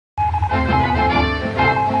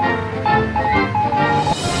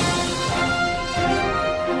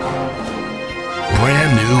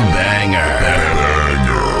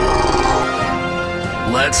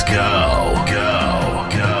Let's go. Go.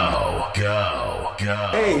 Go. Go. Go.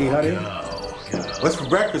 Hey, honey. What's for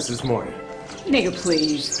breakfast this morning? Nigga,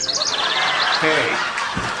 please. Hey,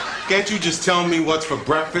 can't you just tell me what's for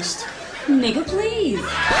breakfast? Nigga, please.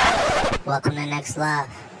 Welcome to Next Love.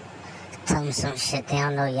 Tell me some shit they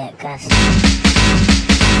don't know yet, Gus.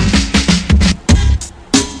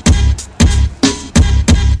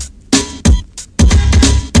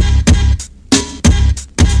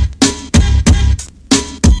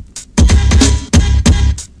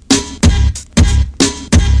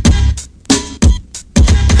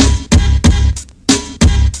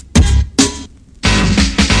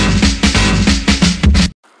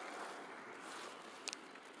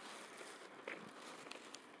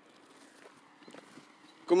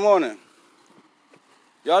 Good morning.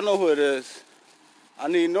 Y'all know who it is. I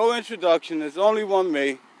need no introduction. There's only one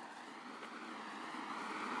me.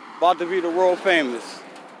 About to be the world famous.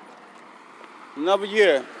 Another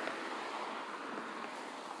year,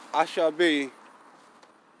 I shall be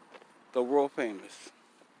the world famous.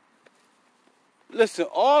 Listen,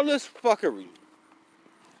 all this fuckery.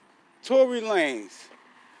 Tory Lanez,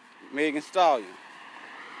 Megan Stallion.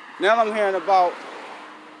 Now I'm hearing about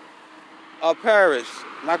Paris,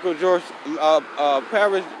 Paris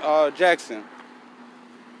Jackson.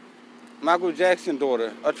 Michael Jackson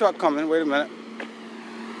daughter. A truck coming, wait a minute.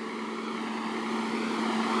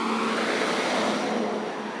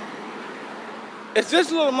 Is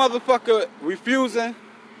this little motherfucker refusing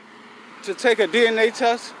to take a DNA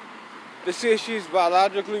test to see if she's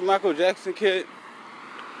biologically Michael Jackson kid?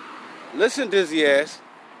 Listen, dizzy ass.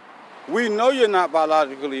 We know you're not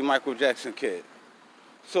biologically Michael Jackson kid.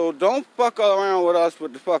 So don't fuck around with us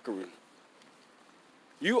with the fuckery.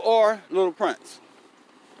 You are Little Prince.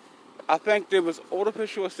 I think there was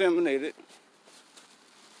artificial inseminated.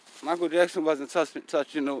 Michael Jackson wasn't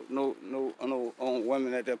touching no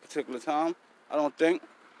women at that particular time. I don't think.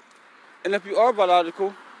 And if you are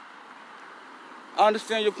biological, I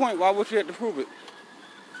understand your point. Why would you have to prove it?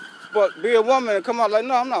 But be a woman and come out like,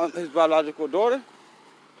 no, I'm not his biological daughter.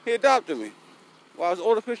 He adopted me. Well, I was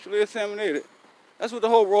artificially inseminated. That's what the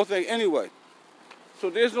whole world thinks anyway.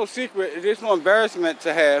 So there's no secret, there's no embarrassment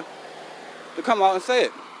to have to come out and say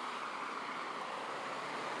it.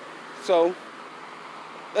 So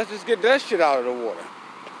let's just get that shit out of the water.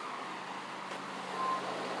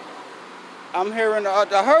 I'm hearing,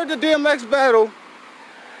 I heard the DMX battle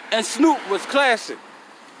and Snoop was classic.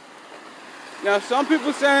 Now some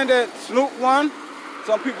people saying that Snoop won,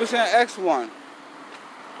 some people saying X won.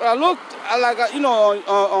 But I looked,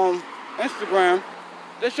 on Instagram,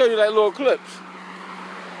 they show you like little clips.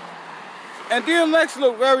 And DMX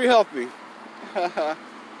looked very healthy.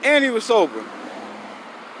 And he was sober.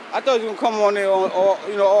 I thought he was gonna come on there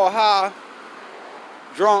all high,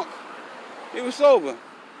 drunk. He was sober.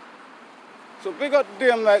 So big up the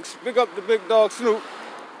DMX, big up the big dog Snoop.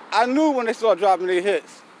 I knew when they started dropping their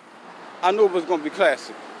hits, I knew it was gonna be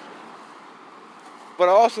classic. But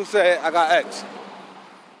I also said I got X.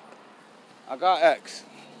 I got X.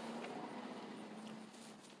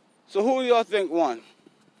 So who do y'all think won?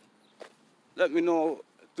 Let me know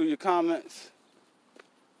through your comments.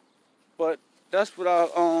 But that's what I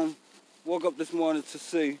woke up this morning to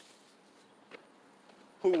see.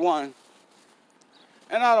 Who won?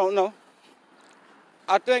 And I don't know.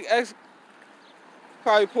 I think X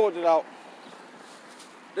probably pulled it out.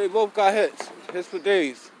 They both got hits for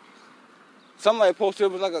days. Somebody posted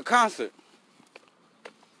it was like a concert.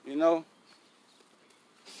 You know?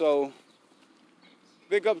 So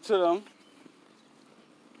big up to them.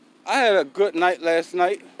 I had a good night last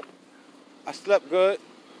night. I slept good.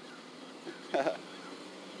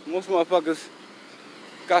 Most motherfuckers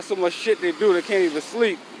got so much shit they do they can't even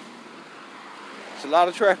sleep. There's a lot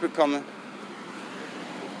of traffic coming.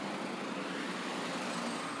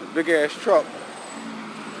 A big ass truck.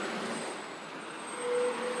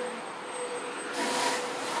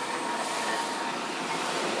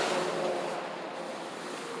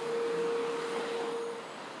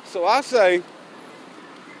 So I say,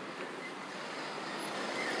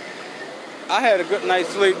 I had a good night's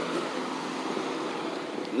sleep.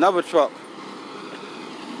 Another truck.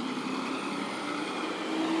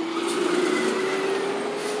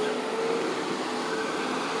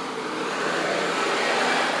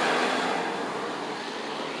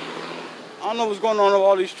 I don't know what's going on with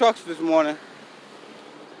all these trucks this morning,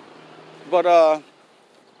 but I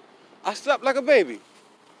slept like a baby.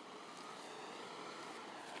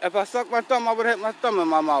 If I sucked my thumb, I would have had my thumb in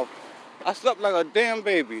my mouth. I slept like a damn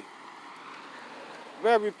baby.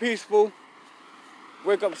 Very peaceful.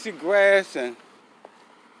 Wake up, see grass and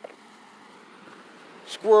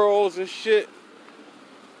squirrels and shit.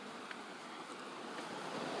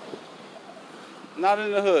 Not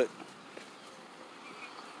in the hood.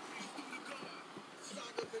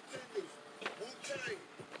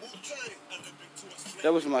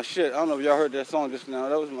 That was my shit. I don't know if y'all heard that song just now.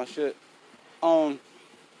 That was my shit. In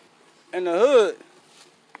the hood,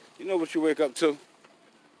 you know what you wake up to.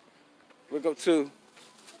 Wake up to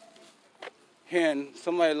hearing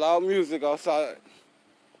somebody loud music outside.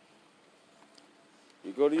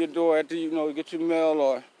 You go to your door after you get your mail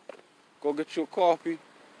or go get your coffee,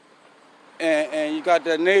 and you got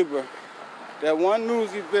that neighbor, that one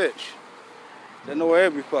newsy bitch that know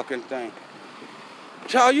every fucking thing.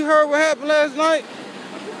 Child, you heard what happened last night?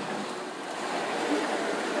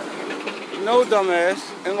 No, dumbass,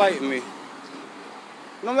 enlighten me.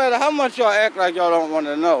 No matter how much y'all act like y'all don't want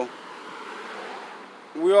to know,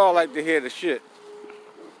 we all like to hear the shit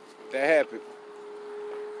that happened.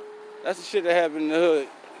 That's the shit that happened in the hood.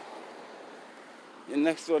 Your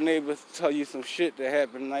next door neighbors tell you some shit that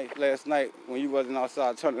happened last night when you wasn't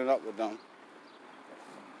outside turning up with them.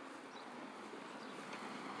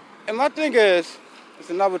 And my thing is, it's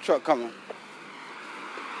another truck coming.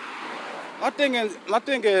 My thing is,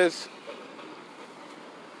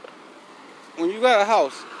 when you got a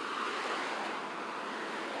house,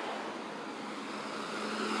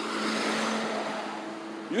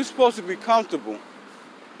 you're supposed to be comfortable.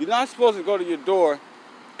 You're not supposed to go to your door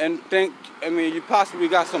and think, you possibly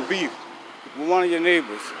got some beef with one of your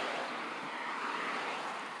neighbors.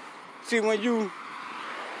 See, when you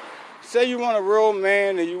say you want a real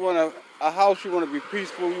man and you want a house, you want to be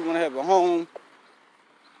peaceful, you want to have a home,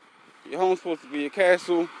 your home's supposed to be your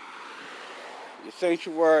castle, your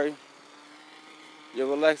sanctuary, your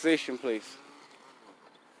relaxation place.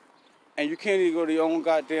 And you can't even go to your own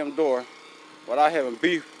goddamn door without having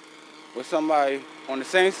beef with somebody on the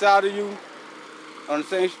same side of you, on the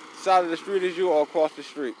same side of the street as you, or across the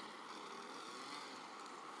street.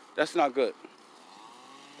 That's not good.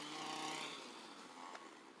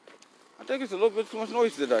 I think it's a little bit too much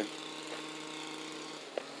noise today.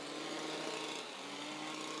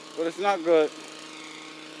 But it's not good.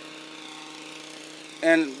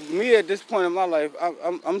 And me at this point in my life,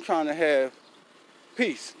 I'm trying to have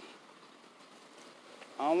peace.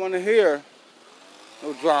 I don't want to hear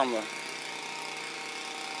no drama.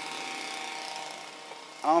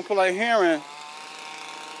 I don't feel like hearing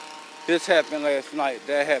this happened last night,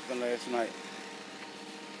 that happened last night.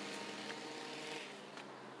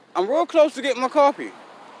 I'm real close to getting my coffee.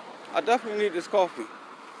 I definitely need this coffee.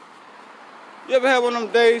 You ever had one of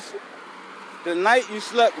them days, the night you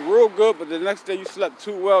slept real good, but the next day you slept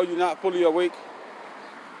too well, you're not fully awake?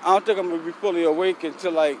 I don't think I'm going to be fully awake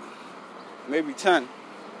until like maybe 10.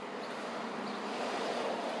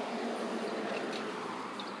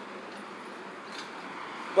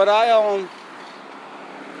 But I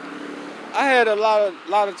had a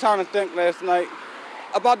lot of time to think last night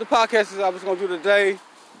about the podcasts I was going to do today.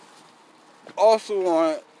 Also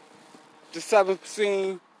on the 7th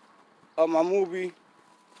scene of my movie,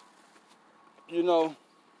 I'm going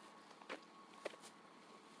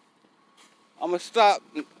to stop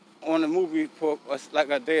on the movie for like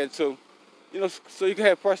a day or two, so you can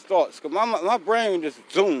have fresh thoughts. Because my brain just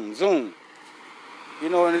zoom.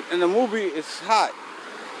 And the movie is hot.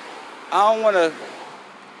 I don't want to...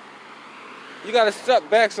 You got to step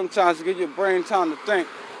back sometimes to give your brain time to think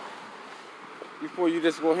before you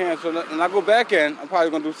just go ham. So when I go back in, I'm probably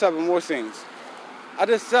going to do 7 more scenes. I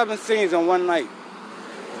did 7 scenes in one night.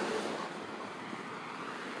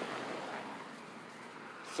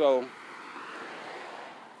 So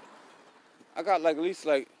I got at least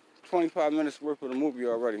 25 minutes worth of the movie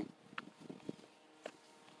already.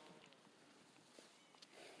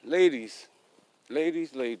 Ladies.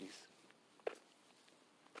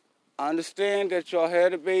 I understand that y'all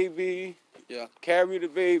had a baby, y'all carried a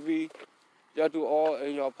baby, y'all do all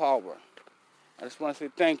in your power. I just want to say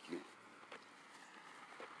thank you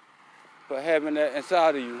for having that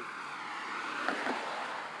inside of you.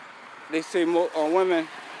 They say women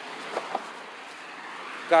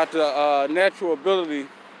got the natural ability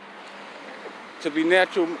to be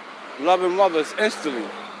natural loving mothers instantly.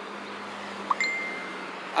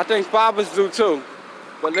 I think fathers do too.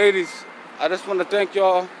 But ladies, I just want to thank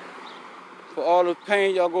y'all for all the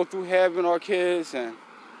pain y'all go through having our kids and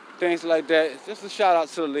things like that. It's just a shout out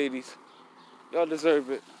to the ladies. Y'all deserve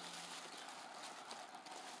it.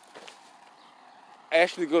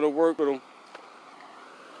 Ashley go to work with them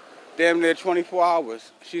damn near 24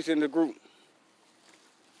 hours. She's in the group.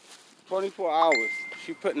 24 hours.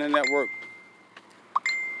 She putting in that work.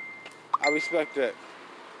 I respect that.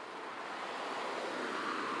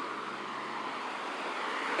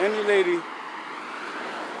 Any lady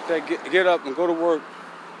that get up and go to work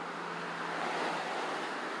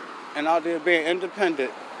and out there being independent,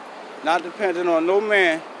 not dependent on no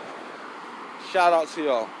man, shout out to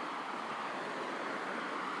y'all.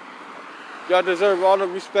 Y'all deserve all the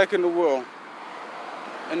respect in the world.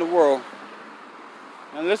 And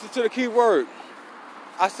listen to the key word.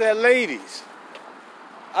 I said ladies.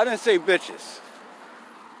 I didn't say bitches.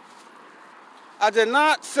 I did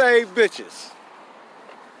not say bitches.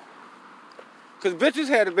 Because bitches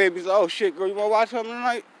had the babies like, oh shit, girl, you want to watch something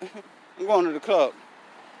tonight? I'm going to the club.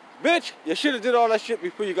 Bitch, you should have did all that shit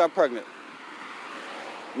before you got pregnant.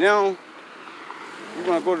 Now, you're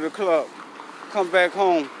going to go to the club, come back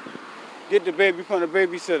home, get the baby from the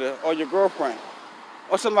babysitter or your girlfriend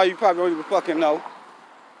or somebody you probably don't even fucking know,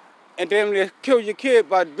 and then they kill your kid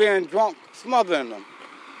by being drunk, smothering them.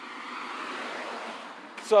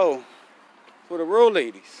 So, for the real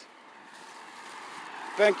ladies,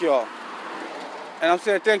 thank y'all. And I'm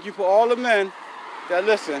saying thank you for all the men that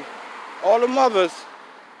listen, all the mothers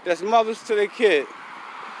that's mothers to their kid.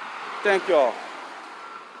 Thank y'all.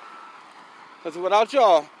 Because without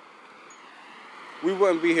y'all, we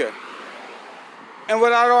wouldn't be here. And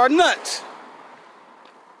without our nuts,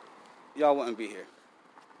 y'all wouldn't be here.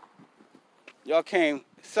 Y'all came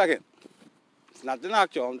second. It's not to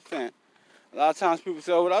knock y'all, I'm just saying. A lot of times people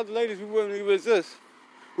say, oh, without the ladies, we wouldn't even exist.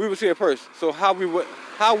 We was here first. So how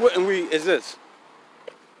wouldn't we exist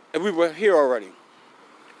if we were here already?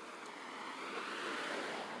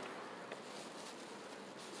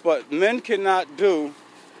 But men cannot do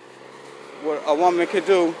what a woman can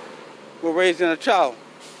do with raising a child,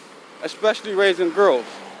 especially raising girls.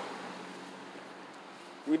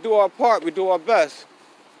 We do our part, we do our best.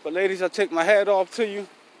 But ladies, I take my hat off to you.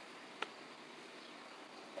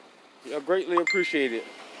 You're greatly appreciated.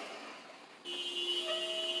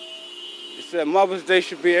 It said Mother's Day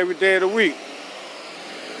should be every day of the week.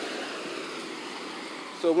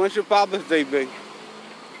 So when's your Father's Day be?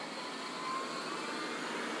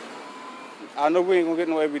 I know we ain't gonna get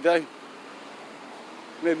no every day.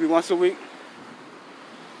 Maybe once a week.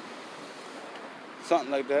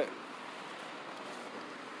 Something like that.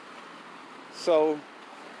 So,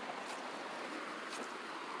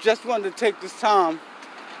 just wanted to take this time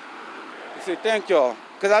to say thank y'all.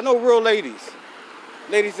 Because I know real ladies.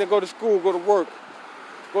 Ladies that go to school, go to work,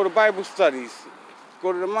 go to Bible studies,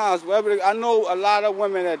 go to the mosque, wherever I know a lot of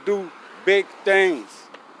women that do big things,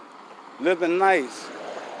 living nice.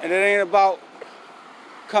 And it ain't about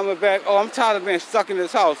coming back, oh, I'm tired of being stuck in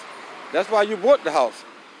this house. That's why you bought the house.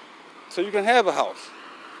 So you can have a house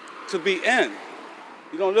to be in.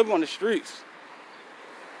 You don't live on the streets.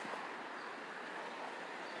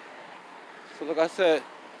 So like I said,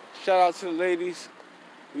 shout out to the ladies.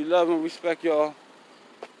 We love and respect y'all.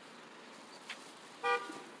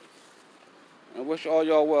 And wish all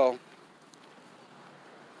y'all well.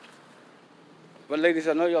 But ladies,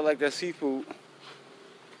 I know y'all like that seafood.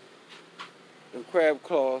 The crab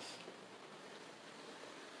claws.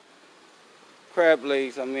 Crab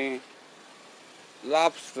legs,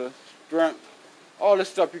 lobster, shrimp. All this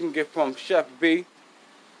stuff you can get from Chef B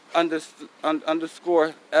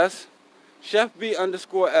underscore S. Chef B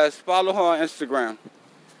underscore S. Follow her on Instagram.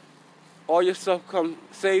 All your stuff come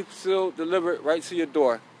safe, sealed, delivered right to your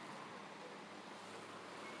door.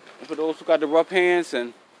 And for those who got the rough hands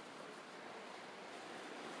and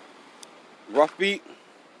rough feet,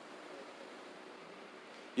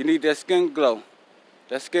 you need that skin glow,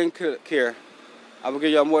 that skin care. I will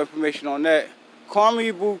give y'all more information on that.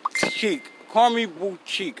 Carmy Boutique. Carmy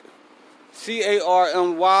Boutique.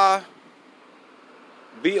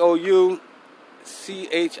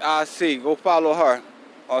 CarmyBouchic. Go follow her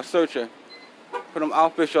or search her for them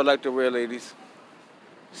outfits y'all like to wear, ladies.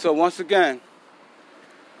 So once again,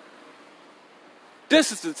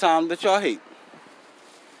 this is the time that y'all hate.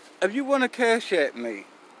 If you want to cash at me,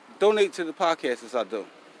 donate to the podcast as I do.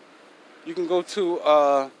 You can go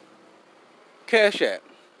to Cash App,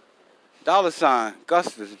 $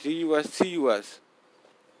 Gustus, Gustus,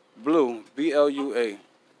 Blue, BLUA.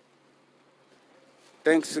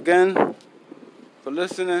 Thanks again for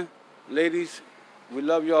listening. Ladies, we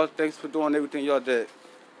love y'all. Thanks for doing everything y'all did.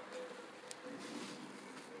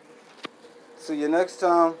 See you next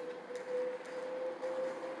time.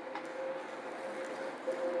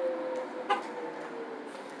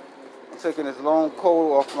 I'm taking this long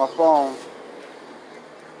code off my phone.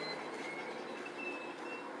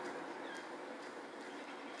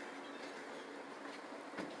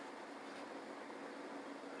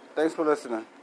 Thanks for listening.